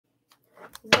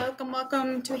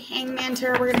Welcome to Hangman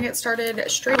Tarot. We're going to get started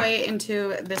straight away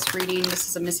into this reading. This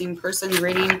is a missing persons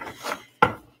reading.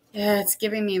 Yeah, it's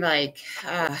giving me like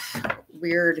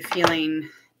weird feeling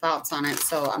thoughts on it.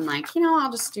 So I'm like,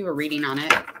 I'll just do a reading on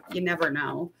it. You never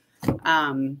know.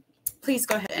 Please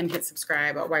go ahead and hit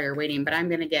subscribe while you're waiting. But I'm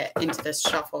going to get into this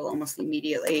shuffle almost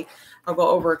immediately. I'll go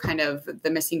over kind of the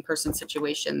missing person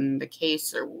situation, the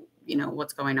case, or,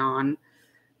 what's going on.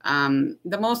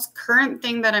 The most current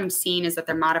thing that I'm seeing is that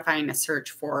they're modifying a search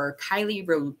for Kiely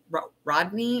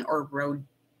Rodni or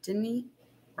Rodni.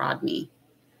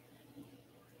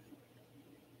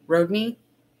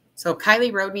 So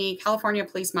Kiely Rodni, California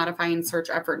police modifying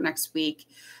search effort next week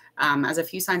as a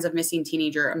few signs of missing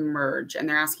teenager emerge. And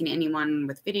they're asking anyone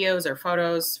with videos or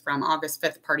photos from August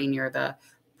 5th party near the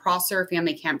Prosser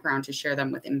family campground to share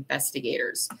them with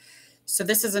investigators. So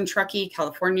this is in Truckee,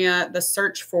 California. The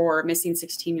search for missing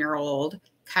 16-year-old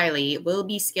Kiely will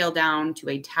be scaled down to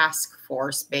a task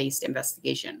force-based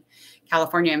investigation.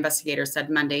 California investigators said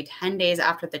Monday, 10 days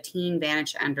after the teen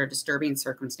vanished under disturbing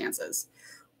circumstances.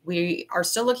 We are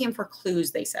still looking for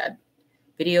clues, they said.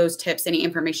 Videos, tips, any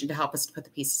information to help us to put the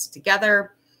pieces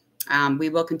together. We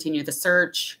will continue the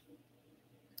search.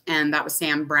 And that was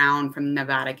Sam Brown from the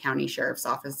Nevada County Sheriff's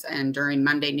Office. And during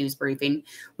Monday news briefing,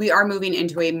 we are moving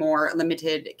into a more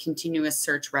limited continuous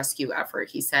search rescue effort.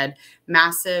 He said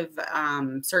massive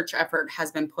search effort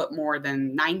has been put more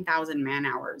than 9,000 man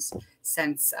hours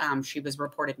since she was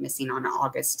reported missing on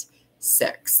August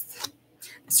 6th.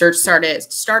 The search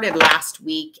started last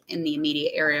week in the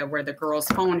immediate area where the girl's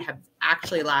phone had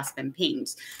actually last been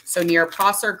pinged. So near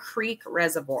Prosser Creek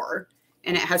Reservoir.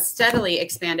 And it has steadily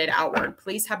expanded outward.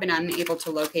 Police have been unable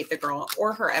to locate the girl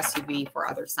or her SUV for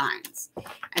other signs.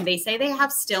 And they say they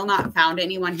have still not found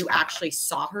anyone who actually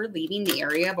saw her leaving the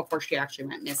area before she actually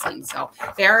went missing. So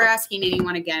they are asking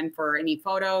anyone again for any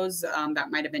photos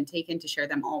that might have been taken to share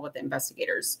them all with the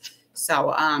investigators.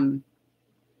 So,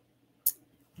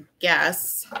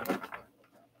 guess.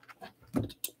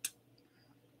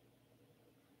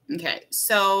 Okay,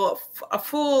 so a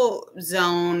full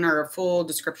zone or a full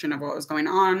description of what was going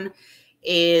on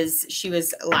is she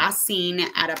was last seen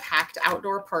at a packed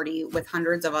outdoor party with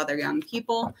hundreds of other young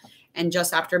people. And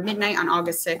just after midnight on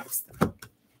August 6th,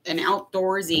 an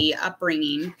outdoorsy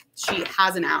upbringing. She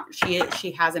has an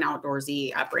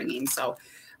outdoorsy upbringing. So,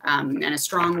 and a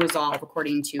strong resolve,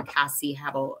 according to Cassie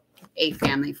Havel, a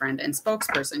family friend and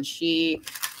spokesperson. She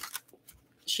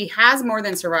has more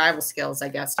than survival skills, I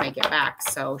guess, to make it back.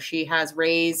 So she was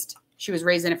raised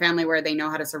in a family where they know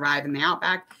how to survive in the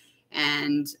outback.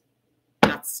 And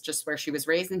that's just where she was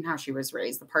raised and how she was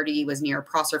raised. The party was near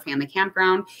Prosser Family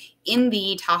Campground in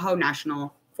the Tahoe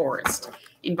National Forest,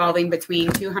 involving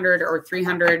between 200 or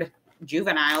 300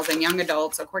 juveniles and young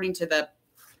adults. According to the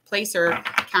Placer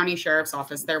County Sheriff's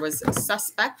Office, there was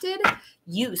suspected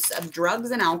use of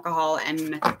drugs and alcohol,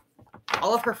 and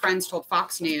all of her friends told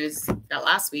Fox News that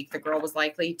last week the girl was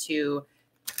likely to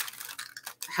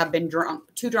have been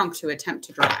too drunk to attempt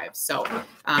to drive. So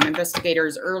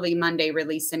investigators early Monday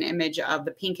released an image of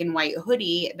the pink and white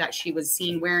hoodie that she was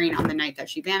seen wearing on the night that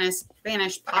she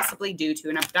vanished, possibly due to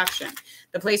an abduction.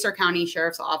 The Placer County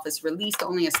Sheriff's Office released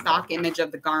only a stock image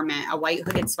of the garment, a white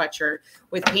hooded sweatshirt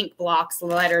with pink blocks,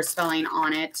 letters spelling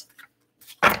on it,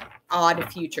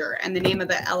 Odd Future, and the name of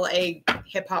the LA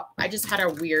hip hop. I just had a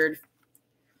weird...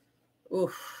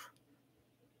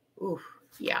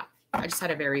 Yeah. I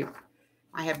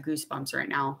have goosebumps right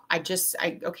now. I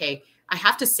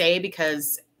have to say,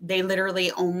 because they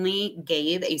literally only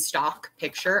gave a stock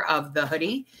picture of the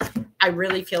hoodie, I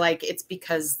really feel like it's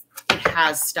because it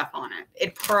has stuff on it.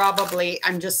 It probably,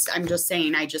 I'm just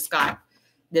saying, I just got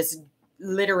this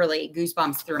literally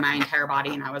goosebumps through my entire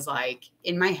body. And I was like,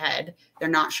 in my head, they're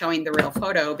not showing the real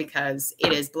photo because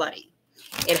it is bloody.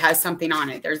 It has something on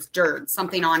it. There's dirt,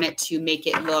 something on it to make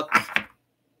it look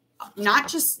not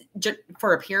just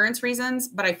for appearance reasons,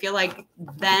 but I feel like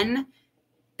then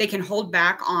they can hold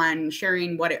back on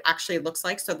sharing what it actually looks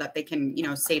like so that they can,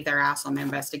 save their ass on the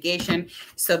investigation.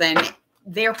 So then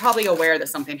they're probably aware that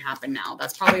something happened now.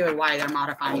 That's probably why they're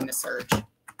modifying the search.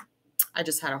 I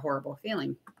just had a horrible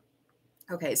feeling.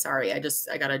 Okay, sorry. I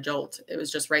got a jolt. It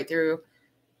was just right through.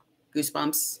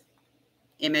 Goosebumps.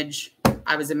 Image.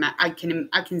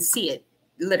 I can see it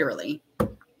literally.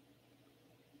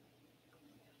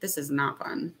 This is not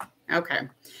fun. Okay.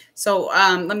 So,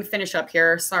 let me finish up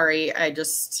here. Sorry.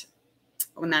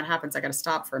 When that happens, I got to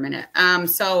stop for a minute.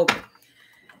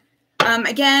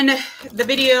 Again, the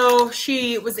video,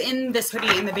 she was in this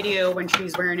hoodie in the video when she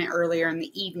was wearing it earlier in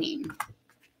the evening.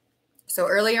 So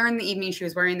earlier in the evening, she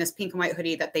was wearing this pink and white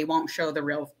hoodie that they won't show the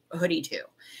real hoodie to.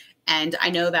 And I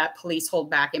know that police hold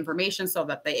back information so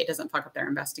that it doesn't fuck up their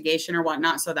investigation or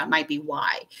whatnot. So that might be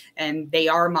why. And they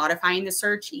are modifying the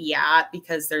search. Yeah,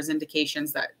 because there's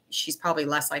indications that she's probably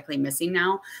less likely missing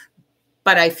now.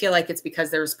 But I feel like it's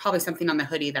because there's probably something on the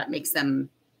hoodie that makes them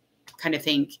kind of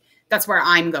think. That's where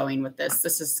I'm going with this.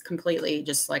 This is completely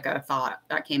just like a thought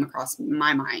that came across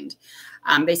my mind.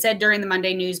 They said during the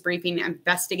Monday news briefing,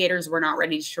 investigators were not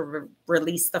ready to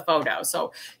release the photo.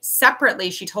 So separately,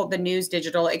 she told the News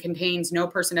Digital it contains no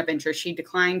person of interest. She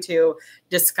declined to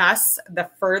discuss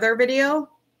the further video,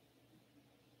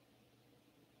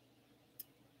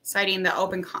 citing the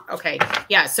open. Okay.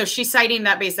 Yeah. So she's citing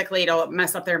that basically it'll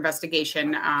mess up their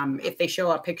investigation if they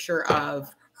show a picture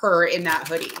of her in that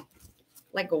hoodie.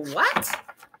 Like, what?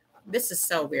 This is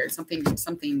so weird.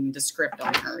 Something descript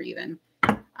on her even.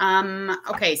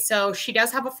 Okay, so she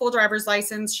does have a full driver's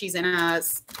license. She's in a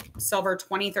silver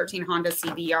 2013 Honda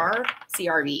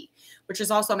CRV, which is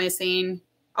also missing.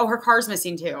 Oh, her car's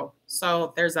missing too.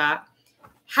 So there's that.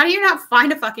 How do you not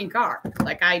find a fucking car?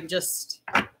 Like,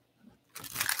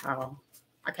 oh,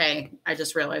 okay. I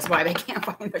just realized why they can't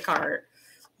find the car.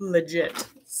 Legit.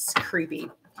 It's creepy.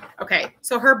 Okay,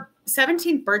 so her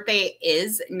 17th birthday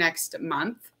is next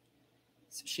month.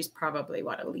 So she's probably,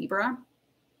 what, a Libra?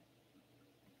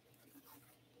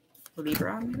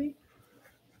 Libra, maybe?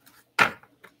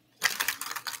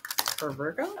 Or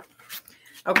Virgo?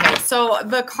 Okay, so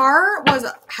the car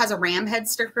has a ram head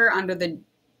sticker under the...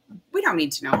 We don't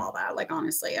need to know all that. Like,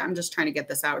 honestly, I'm just trying to get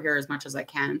this out here as much as I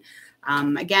can.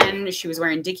 Again, she was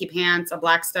wearing dicky pants, a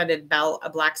black studded belt,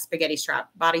 a black spaghetti strap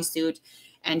bodysuit,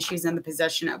 and she's in the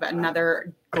possession of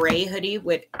another gray hoodie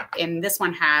and this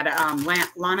one had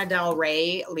Lana Del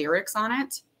Rey lyrics on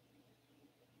it.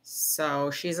 So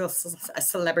she's a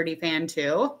celebrity fan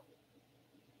too.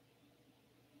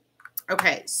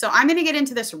 Okay, so I'm going to get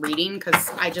into this reading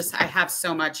because I have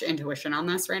so much intuition on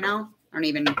this right now. I don't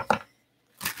even...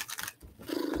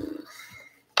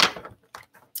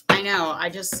 I know.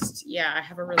 Yeah, I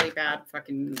have a really bad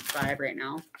fucking vibe right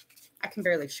now. I can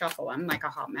barely shuffle. I'm like a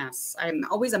hot mess. I'm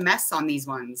always a mess on these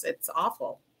ones. It's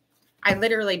awful. I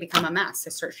literally become a mess.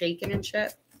 I start shaking and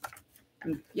shit.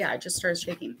 And yeah, I just started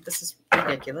shaking. This is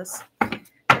ridiculous.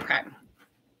 Okay.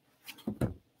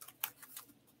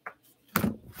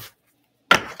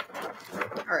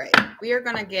 All right. We are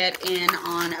going to get in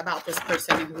on about this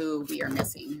person who we are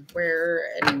missing. Where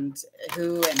and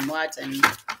who and what and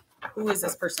who is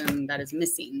this person that is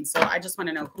missing. So I just want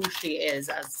to know who she is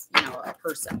as, a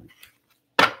person.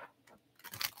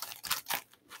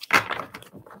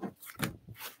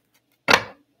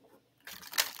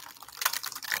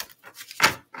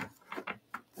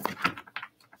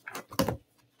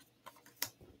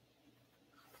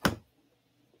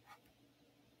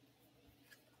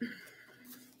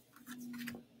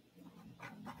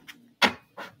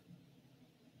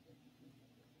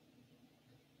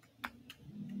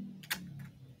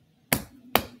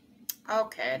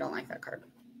 Okay, I don't like that card.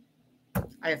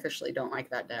 I officially don't like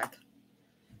that deck.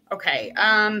 Okay.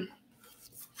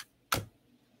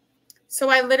 So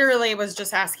I literally was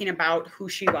just asking about who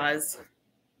she was.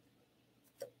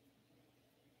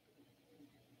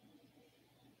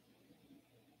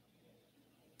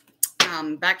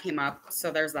 That came up.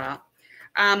 So there's that.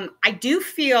 I do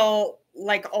feel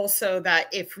like also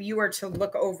that if you were to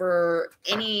look over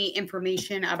any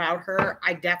information about her,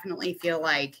 I definitely feel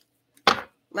like,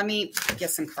 let me get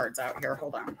some cards out here.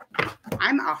 Hold on.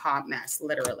 I'm a hot mess,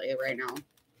 literally, right now.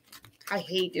 I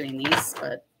hate doing these,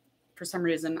 but for some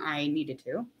reason I needed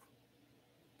to.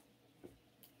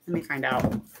 Let me find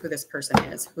out who this person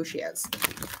is, who she is.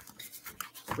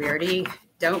 We already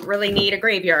don't really need a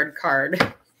graveyard card.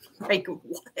 Like,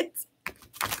 what?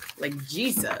 Like,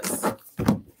 Jesus.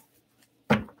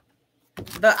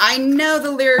 I know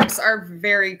the lyrics are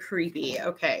very creepy.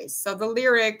 Okay, so the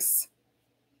lyrics...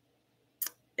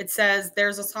 It says,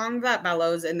 there's a song that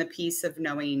bellows in the peace of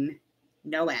knowing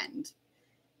no end,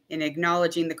 in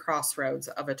acknowledging the crossroads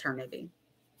of eternity.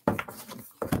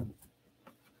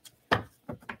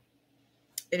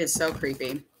 It is so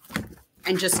creepy.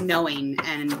 And just knowing,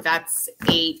 and that's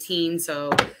 18,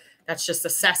 so that's just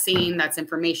assessing, that's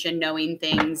information, knowing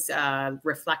things,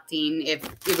 reflecting. If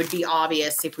it would be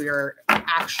obvious if we were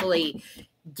actually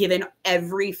given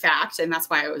every fact, and that's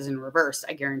why it was in reverse,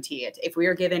 I guarantee it. If we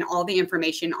were given all the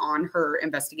information on her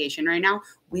investigation right now,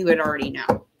 we would already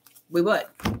know. We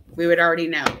would already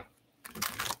know.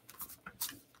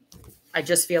 I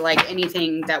just feel like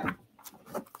anything that,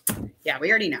 yeah,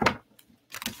 we already know.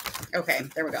 Okay,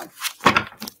 there we go.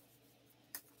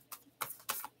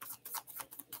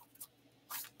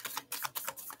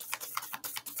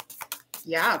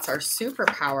 Yeah, it's our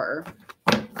superpower.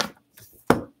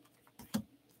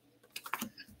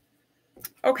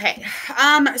 Okay.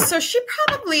 So she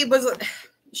probably wasn't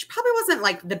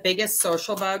like the biggest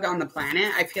social bug on the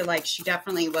planet. I feel like she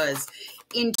definitely was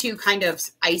into kind of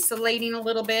isolating a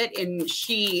little bit, and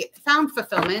she found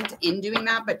fulfillment in doing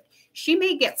that, but she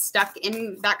may get stuck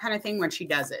in that kind of thing when she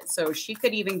does it. So she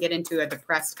could even get into a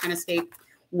depressed kind of state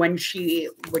when she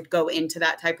would go into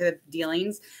that type of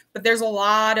dealings. But there's a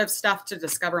lot of stuff to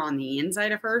discover on the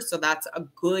inside of her. So that's a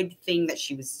good thing that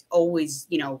she was always,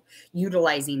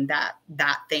 utilizing that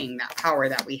thing, that power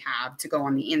that we have to go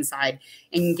on the inside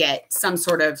and get some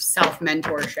sort of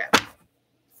self-mentorship.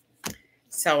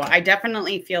 So I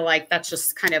definitely feel like that's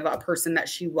just kind of a person that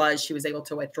she was able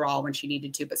to withdraw when she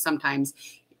needed to, but sometimes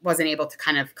wasn't able to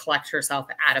kind of collect herself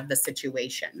out of the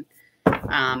situation.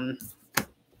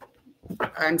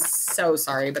 I'm so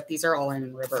sorry, but these are all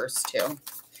in reverse too.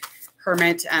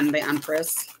 Hermit and the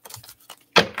Empress.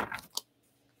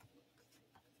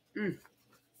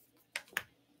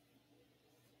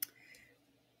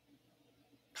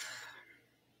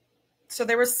 So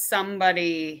there was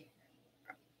a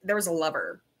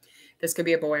lover. This could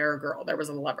be a boy or a girl. There was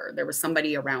a lover. There was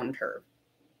somebody around her.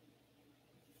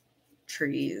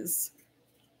 Trees.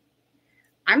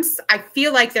 I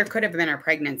feel like there could have been a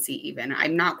pregnancy even.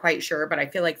 I'm not quite sure, but I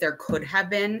feel like there could have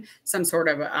been some sort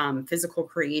of physical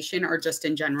creation, or just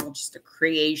in general, just a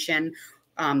creation,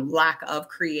 lack of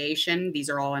creation. These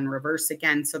are all in reverse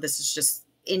again. So this is just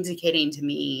indicating to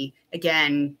me,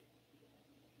 again,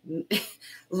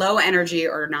 low energy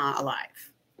or not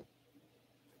alive.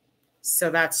 So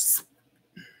that's...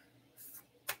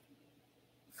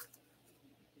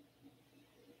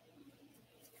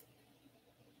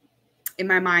 in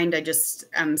my mind, I just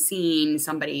am seeing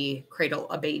somebody cradle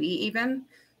a baby even.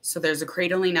 So there's a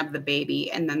cradling of the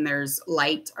baby, and then there's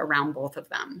light around both of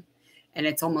them. And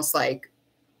it's almost like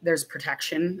there's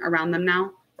protection around them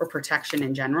now, or protection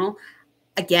in general.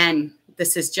 Again,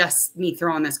 this is just me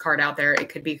throwing this card out there. It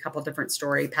could be a couple different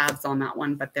story paths on that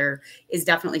one, but there is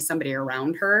definitely somebody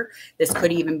around her. This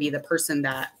could even be the person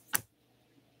that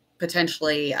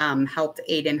potentially helped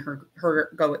aid in her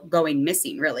going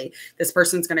missing. Really, this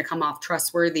person's going to come off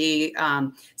trustworthy,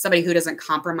 somebody who doesn't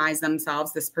compromise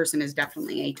themselves. This person is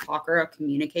definitely a talker, a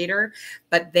communicator,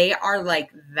 but they are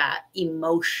like that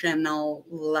emotional,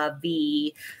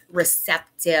 lovey,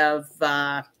 receptive,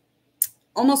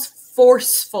 almost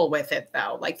forceful with it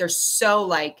though. Like they're so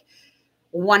like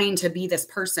wanting to be this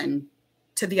person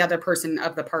to the other person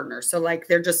of the partner. So like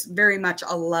they're just very much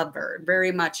a lover,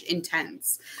 very much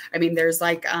intense. I mean, there's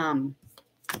like an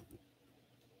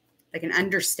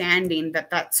understanding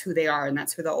that that's who they are and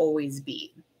that's who they'll always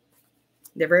be.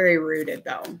 They're very rooted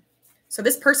though. So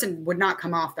this person would not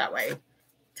come off that way.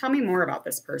 Tell me more about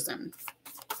this person.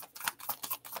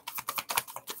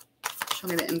 Show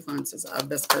me the influences of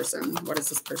this person. What is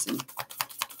this person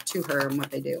to her and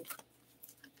what they do?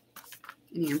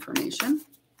 Any information?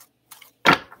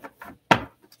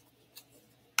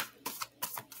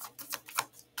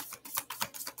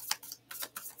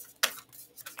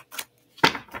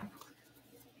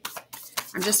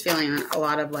 I'm just feeling a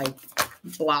lot of like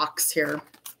blocks here.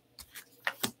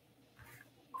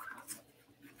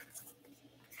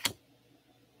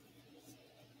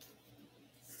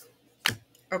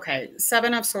 Okay,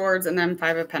 7 of Swords and then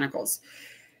 5 of Pentacles.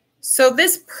 So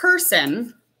this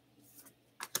person,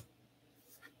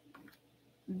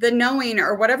 the knowing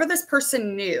or whatever this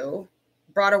person knew,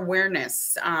 brought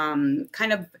awareness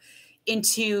kind of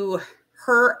into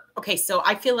her. Okay, so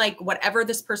I feel like whatever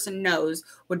this person knows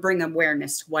would bring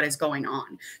awareness to what is going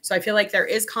on. So I feel like there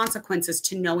is consequences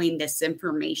to knowing this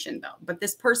information though. But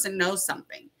this person knows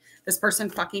something. This person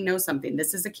fucking knows something.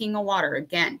 This is a King of Water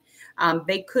again.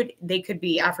 They could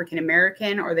be African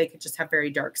American, or they could just have very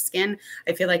dark skin.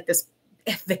 I feel like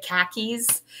the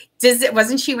khakis.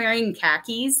 Wasn't she wearing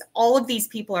khakis? All of these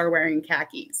people are wearing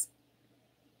khakis.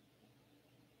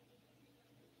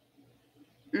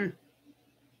 I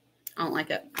don't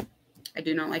like it. I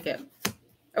do not like it.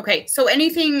 Okay, so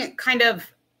anything kind of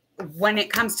when it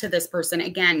comes to this person,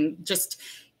 again, just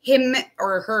him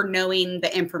or her knowing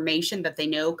the information that they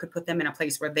know could put them in a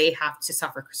place where they have to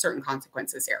suffer certain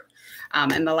consequences here.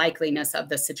 And the likeliness of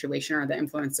the situation or the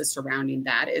influences surrounding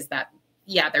that is that,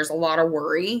 yeah, there's a lot of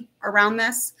worry around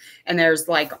this. And there's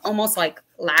like almost like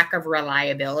lack of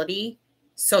reliability.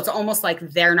 So it's almost like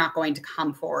they're not going to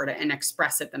come forward and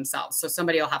express it themselves. So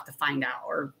somebody will have to find out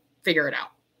or figure it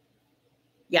out.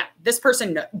 Yeah, this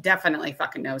person definitely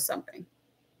fucking knows something.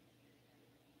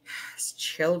 It's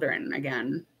children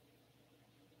again.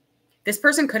 This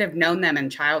person could have known them in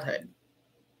childhood.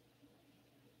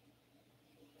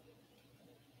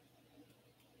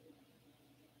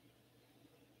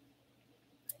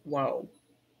 Whoa.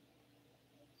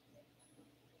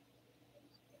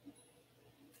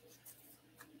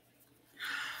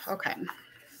 Okay.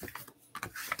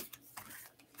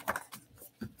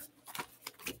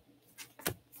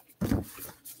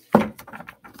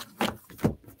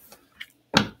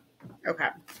 Okay.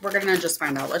 We're going to just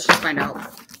find out. Let's just find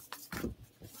out.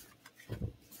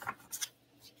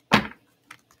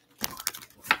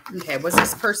 Okay. Was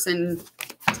this person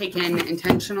taken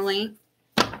intentionally?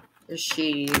 Is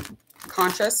she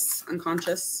conscious,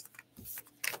 unconscious,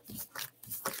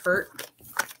 hurt?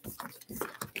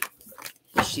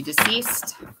 Is she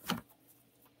deceased?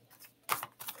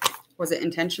 Was it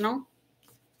intentional?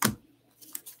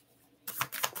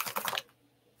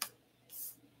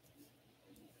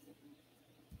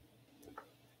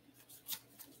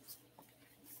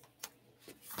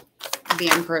 The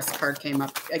Empress card came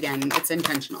up again. It's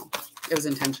intentional. It was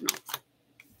intentional.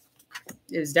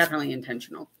 It was definitely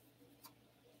intentional.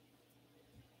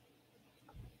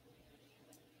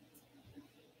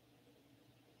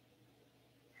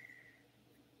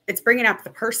 It's bringing up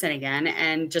the person again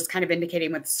and just kind of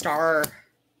indicating with the star.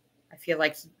 I feel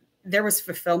like there was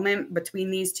fulfillment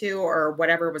between these two or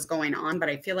whatever was going on, but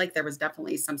I feel like there was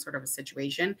definitely some sort of a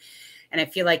situation. And I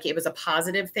feel like it was a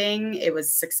positive thing. It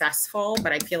was successful,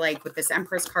 but I feel like with this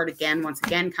Empress card again, once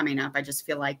again coming up, I just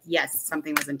feel like, yes,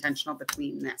 something was intentional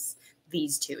between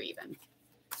these two even.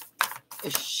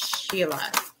 Is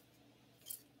Sheila.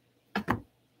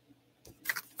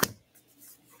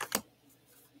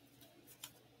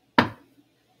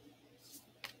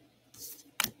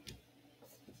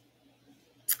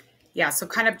 Yeah, so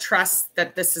kind of trust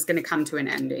that this is going to come to an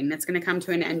ending. It's going to come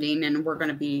to an ending and we're going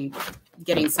to be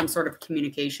getting some sort of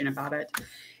communication about it.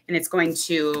 And it's going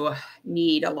to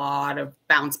need a lot of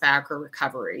bounce back or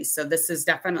recovery. So this is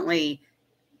definitely,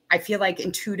 I feel like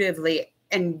intuitively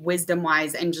and wisdom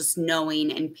wise and just knowing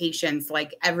and patience,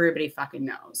 like everybody fucking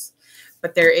knows.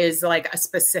 But there is like a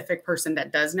specific person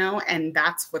that does know, and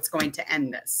that's what's going to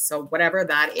end this. So whatever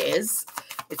that is,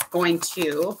 it's going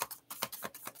to...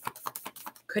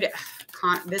 Could it,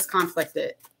 this conflict,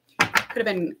 it could have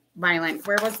been violent.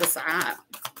 Where was this at?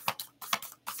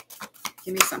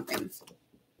 Give me something.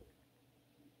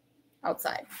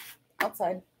 Outside.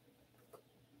 Outside.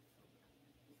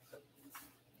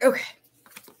 Okay.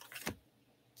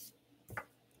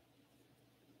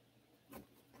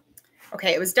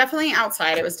 Okay, it was definitely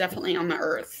outside. It was definitely on the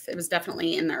earth. It was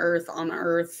definitely in the earth, on the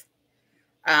earth.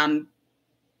 I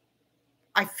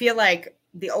feel like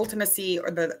the ultimacy or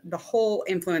the whole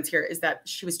influence here is that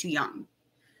she was too young.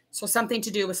 So something to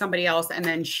do with somebody else, and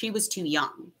then she was too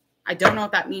young. I don't know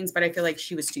what that means, but I feel like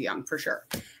she was too young for sure.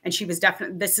 And she was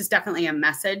definitely, this is definitely a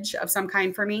message of some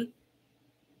kind for me.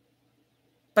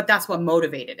 But that's what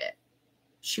motivated it.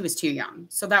 She was too young.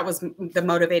 So that was the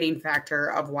motivating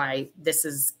factor of why this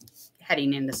is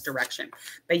heading in this direction.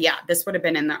 But yeah, this would have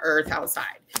been in the earth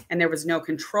outside. And there was no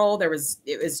control. It was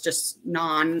just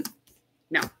no.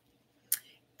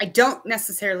 I don't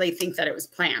necessarily think that it was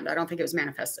planned. I don't think it was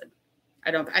manifested.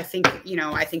 I think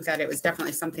that it was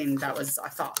definitely something that was a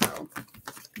thought, though.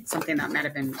 Something that might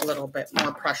have been a little bit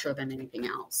more pressure than anything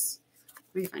else.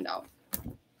 Let me find out.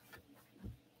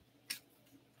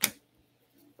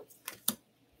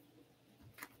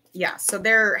 Yeah, so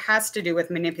there has to do with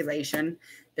manipulation.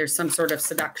 There's some sort of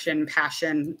seduction,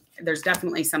 passion. There's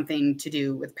definitely something to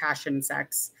do with passion,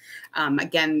 sex.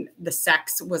 Again, the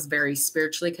sex was very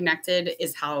spiritually connected,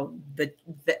 is how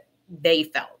they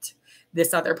felt.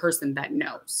 This other person that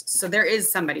knows. So there is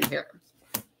somebody here.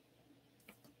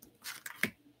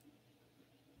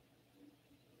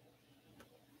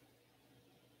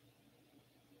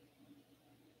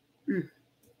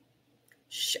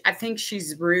 I think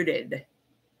she's rooted. I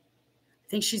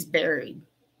think she's buried.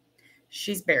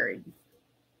 She's buried.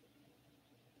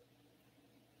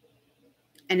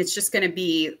 And it's just going to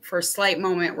be, for a slight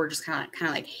moment, we're just kind of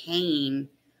like hanging,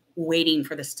 waiting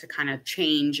for this to kind of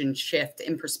change and shift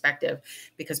in perspective,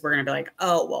 because we're going to be like,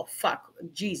 oh, well, fuck,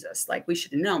 Jesus, like we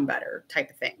should have known better type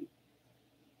of thing.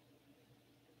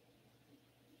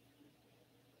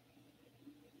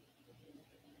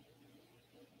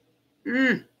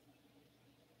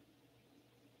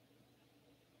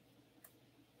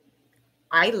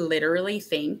 I literally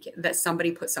think that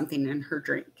somebody put something in her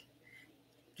drink.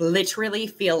 Literally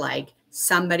feel like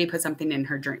somebody put something in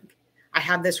her drink. I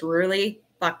have this really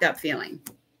fucked up feeling.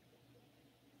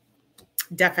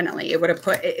 Definitely. It would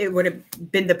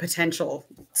have been the potential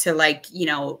to, like,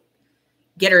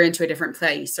 get her into a different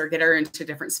place or get her into a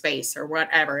different space or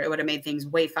whatever. It would have made things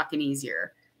way fucking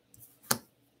easier.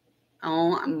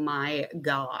 Oh my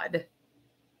God.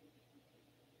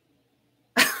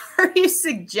 Are you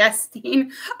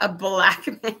suggesting a black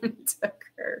man took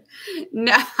her?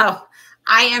 No,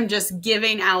 I am just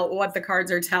giving out what the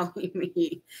cards are telling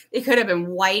me. It could have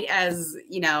been white as,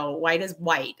 white as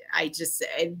white.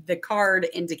 The card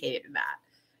indicated that.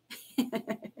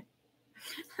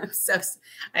 So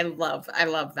I love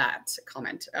that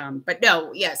comment. But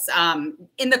no, yes.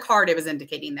 In the card, it was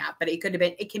indicating that, but it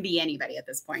can be anybody at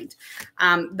this point.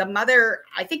 The mother,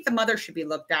 I think the mother should be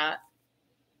looked at.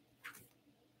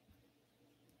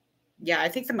 Yeah, I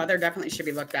think the mother definitely should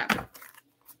be looked at.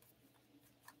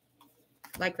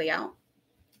 Likely out.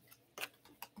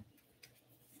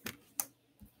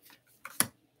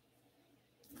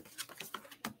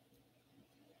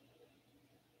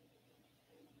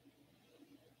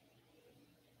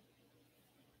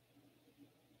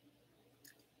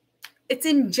 It's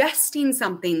ingesting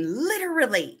something,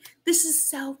 literally. This is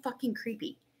so fucking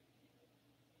creepy.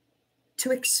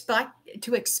 To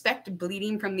expect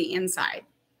bleeding from the inside.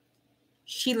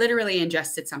 She literally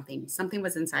ingested something. Something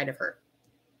was inside of her.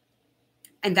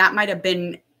 And that might have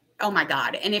been, oh my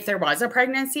God. And if there was a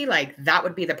pregnancy, like that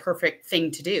would be the perfect thing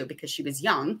to do because she was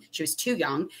young. She was too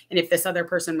young. And if this other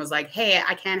person was like, hey,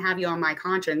 I can't have you on my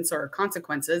conscience or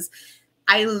consequences,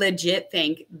 I legit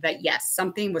think that yes,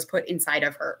 something was put inside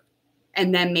of her.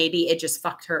 And then maybe it just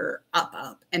fucked her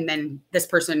up. And then this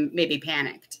person maybe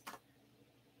panicked.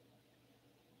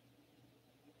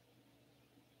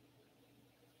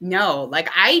 No, like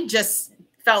I just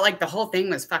felt like the whole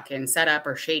thing was fucking set up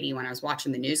or shady when I was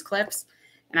watching the news clips.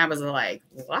 And I was like,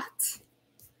 what?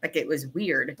 Like it was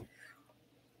weird.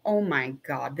 Oh my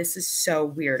God, this is so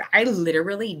weird. I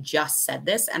literally just said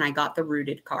this and I got the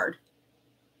rooted card.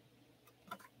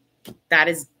 That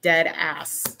is dead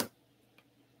ass.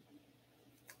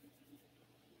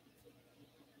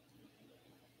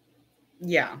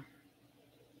 Yeah.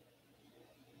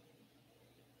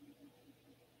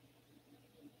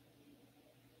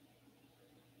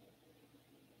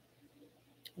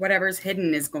 Whatever's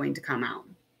hidden is going to come out.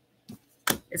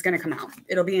 It's going to come out.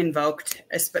 It'll be invoked.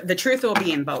 The truth will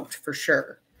be invoked for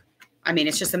sure. I mean,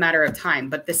 it's just a matter of time,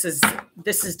 but this is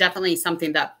definitely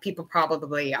something that people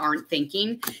probably aren't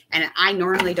thinking. And I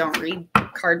normally don't read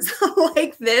cards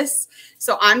like this.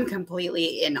 So I'm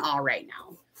completely in awe right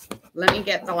now. Let me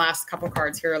get the last couple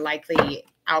cards here. Likely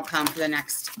outcome for the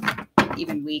next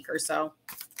even week or so.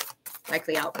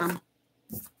 Likely outcome.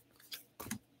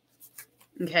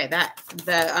 Okay,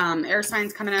 the air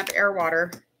signs coming up, air,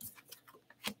 water.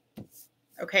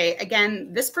 Okay,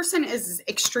 again, this person is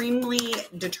extremely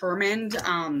determined,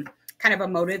 kind of a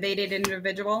motivated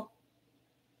individual.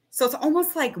 So it's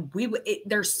almost like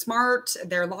they're smart,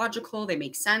 they're logical, they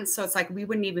make sense. So it's like we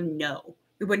wouldn't even know.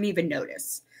 We wouldn't even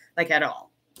notice, like at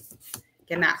all.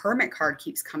 Again, that Hermit card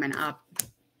keeps coming up.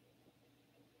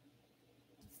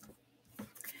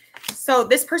 So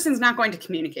this person's not going to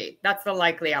communicate. That's the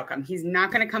likely outcome. He's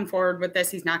not going to come forward with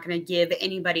this. He's not going to give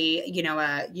anybody,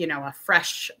 a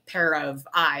fresh pair of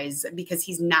eyes because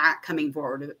he's not coming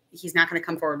forward. He's not going to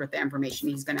come forward with the information.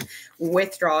 He's going to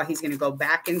withdraw. He's going to go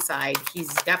back inside.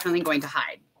 He's definitely going to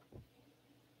hide.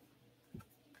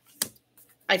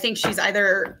 I think she's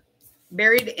either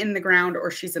buried in the ground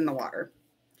or she's in the water.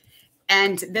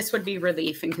 And this would be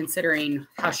relief in considering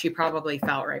how she probably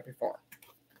felt right before.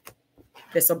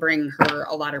 This will bring her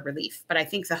a lot of relief. But I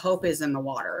think the hope is in the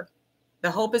water.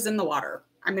 The hope is in the water.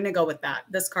 I'm going to go with that.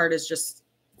 This card is just...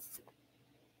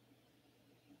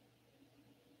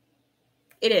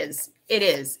 It is. It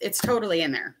is. It's totally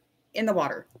in there. In the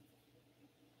water.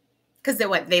 Because they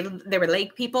were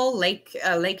lake people, lake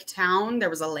town. There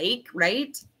was a lake,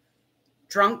 right?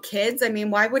 Drunk kids. I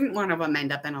mean, why wouldn't one of them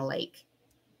end up in a lake?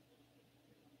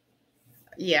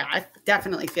 Yeah, I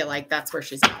definitely feel like that's where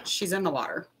she's at. She's in the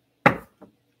water.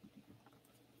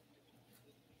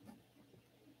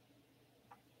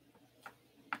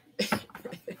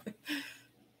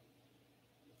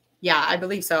 Yeah, I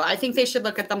believe so. I think they should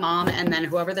look at the mom and then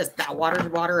whoever that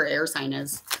water or air sign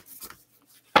is.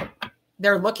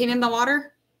 They're looking in the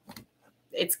water.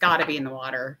 It's got to be in the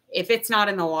water. If it's not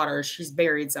in the water, she's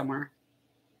buried somewhere.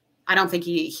 I don't think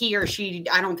he or she,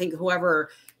 I don't think whoever...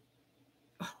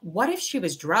 What if she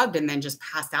was drugged and then just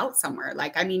passed out somewhere?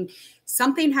 Like, I mean,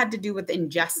 something had to do with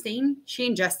ingesting. She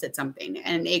ingested something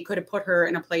and it could have put her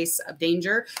in a place of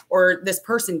danger, or this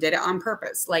person did it on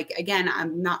purpose. Like, again,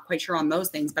 I'm not quite sure on those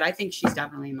things, but I think she's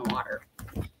definitely in the water.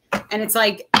 And it's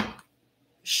like,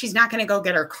 she's not going to go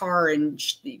get her car and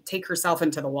take herself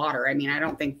into the water. I mean, I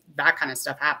don't think that kind of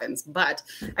stuff happens, but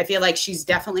I feel like she's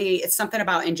definitely, it's something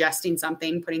about ingesting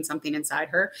something, putting something inside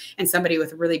her, and somebody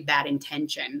with really bad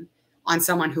intention on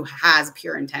someone who has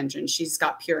pure intentions. She's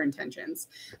got pure intentions.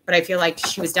 But I feel like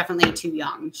she was definitely too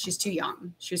young. She's too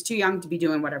young. She was too young to be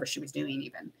doing whatever she was doing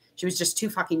even. She was just too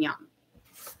fucking young.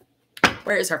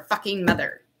 Where is her fucking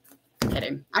mother? I'm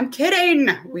kidding. I'm kidding.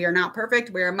 We are not perfect.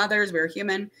 We are mothers. We're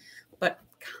human. But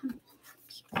come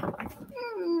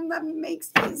on. That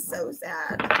makes me so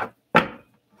sad.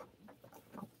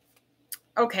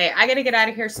 Okay, I got to get out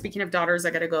of here. Speaking of daughters,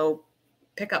 I got to go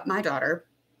pick up my daughter.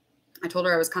 I told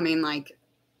her I was coming like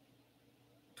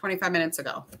 25 minutes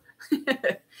ago.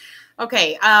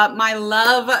 Okay, my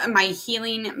love, my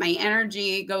healing, my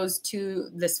energy goes to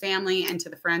this family and to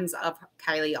the friends of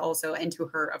Kiely also, and to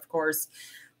her, of course,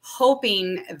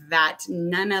 hoping that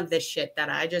none of this shit that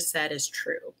I just said is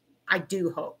true. I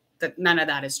do hope that none of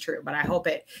that is true, but I hope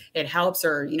it helps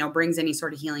or, you know, brings any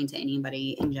sort of healing to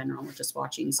anybody in general just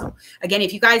watching. So again,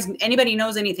 if you guys, anybody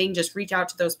knows anything, just reach out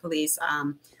to those police.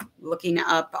 Looking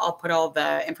up, I'll put all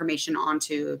the information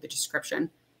onto the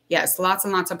description. Yes, lots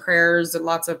and lots of prayers,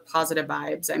 lots of positive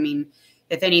vibes. I mean,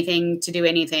 if anything, to do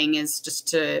anything is just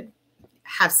to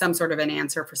have some sort of an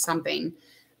answer for something.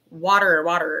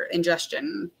 Water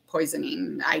ingestion,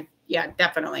 poisoning. Yeah,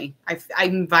 definitely.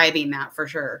 I'm vibing that for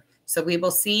sure. So we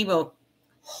will see. Well,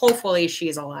 hopefully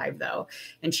she's alive though.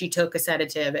 And she took a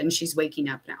sedative and she's waking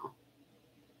up now.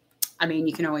 I mean,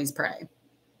 you can always pray.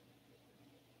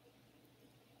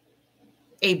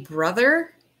 A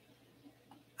brother?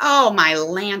 Oh, my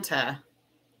Lanta.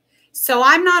 So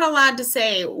I'm not allowed to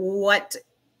say what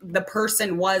the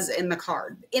person was in the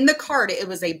card. In the card, it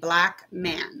was a black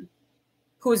man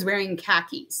who was wearing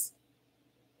khakis.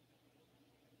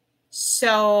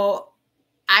 So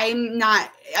I'm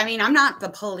not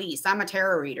the police. I'm a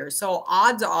tarot reader. So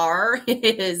odds are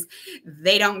is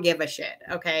they don't give a shit.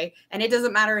 Okay. And it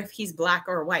doesn't matter if he's black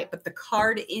or white, but the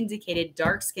card indicated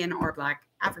dark skin or black,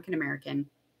 African-American.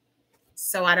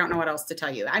 So I don't know what else to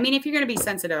tell you. I mean, if you're going to be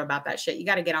sensitive about that shit, you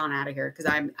got to get on out of here because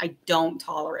I don't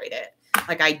tolerate it.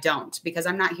 Like I don't, because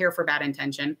I'm not here for bad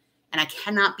intention and I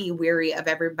cannot be weary of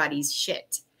everybody's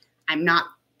shit. I'm not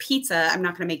pizza. I'm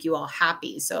not going to make you all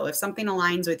happy. So if something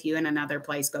aligns with you in another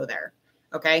place, go there.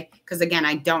 Okay. Because again,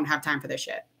 I don't have time for this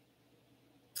shit.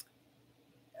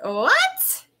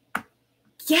 What?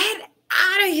 Get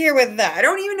out of here with that. I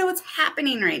don't even know what's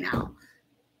happening right now.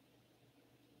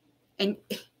 And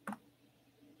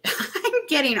I'm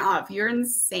getting off. You're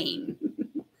insane.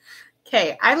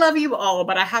 Okay. I love you all,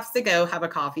 but I have to go have a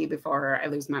coffee before I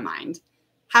lose my mind.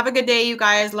 Have a good day, you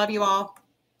guys. Love you all.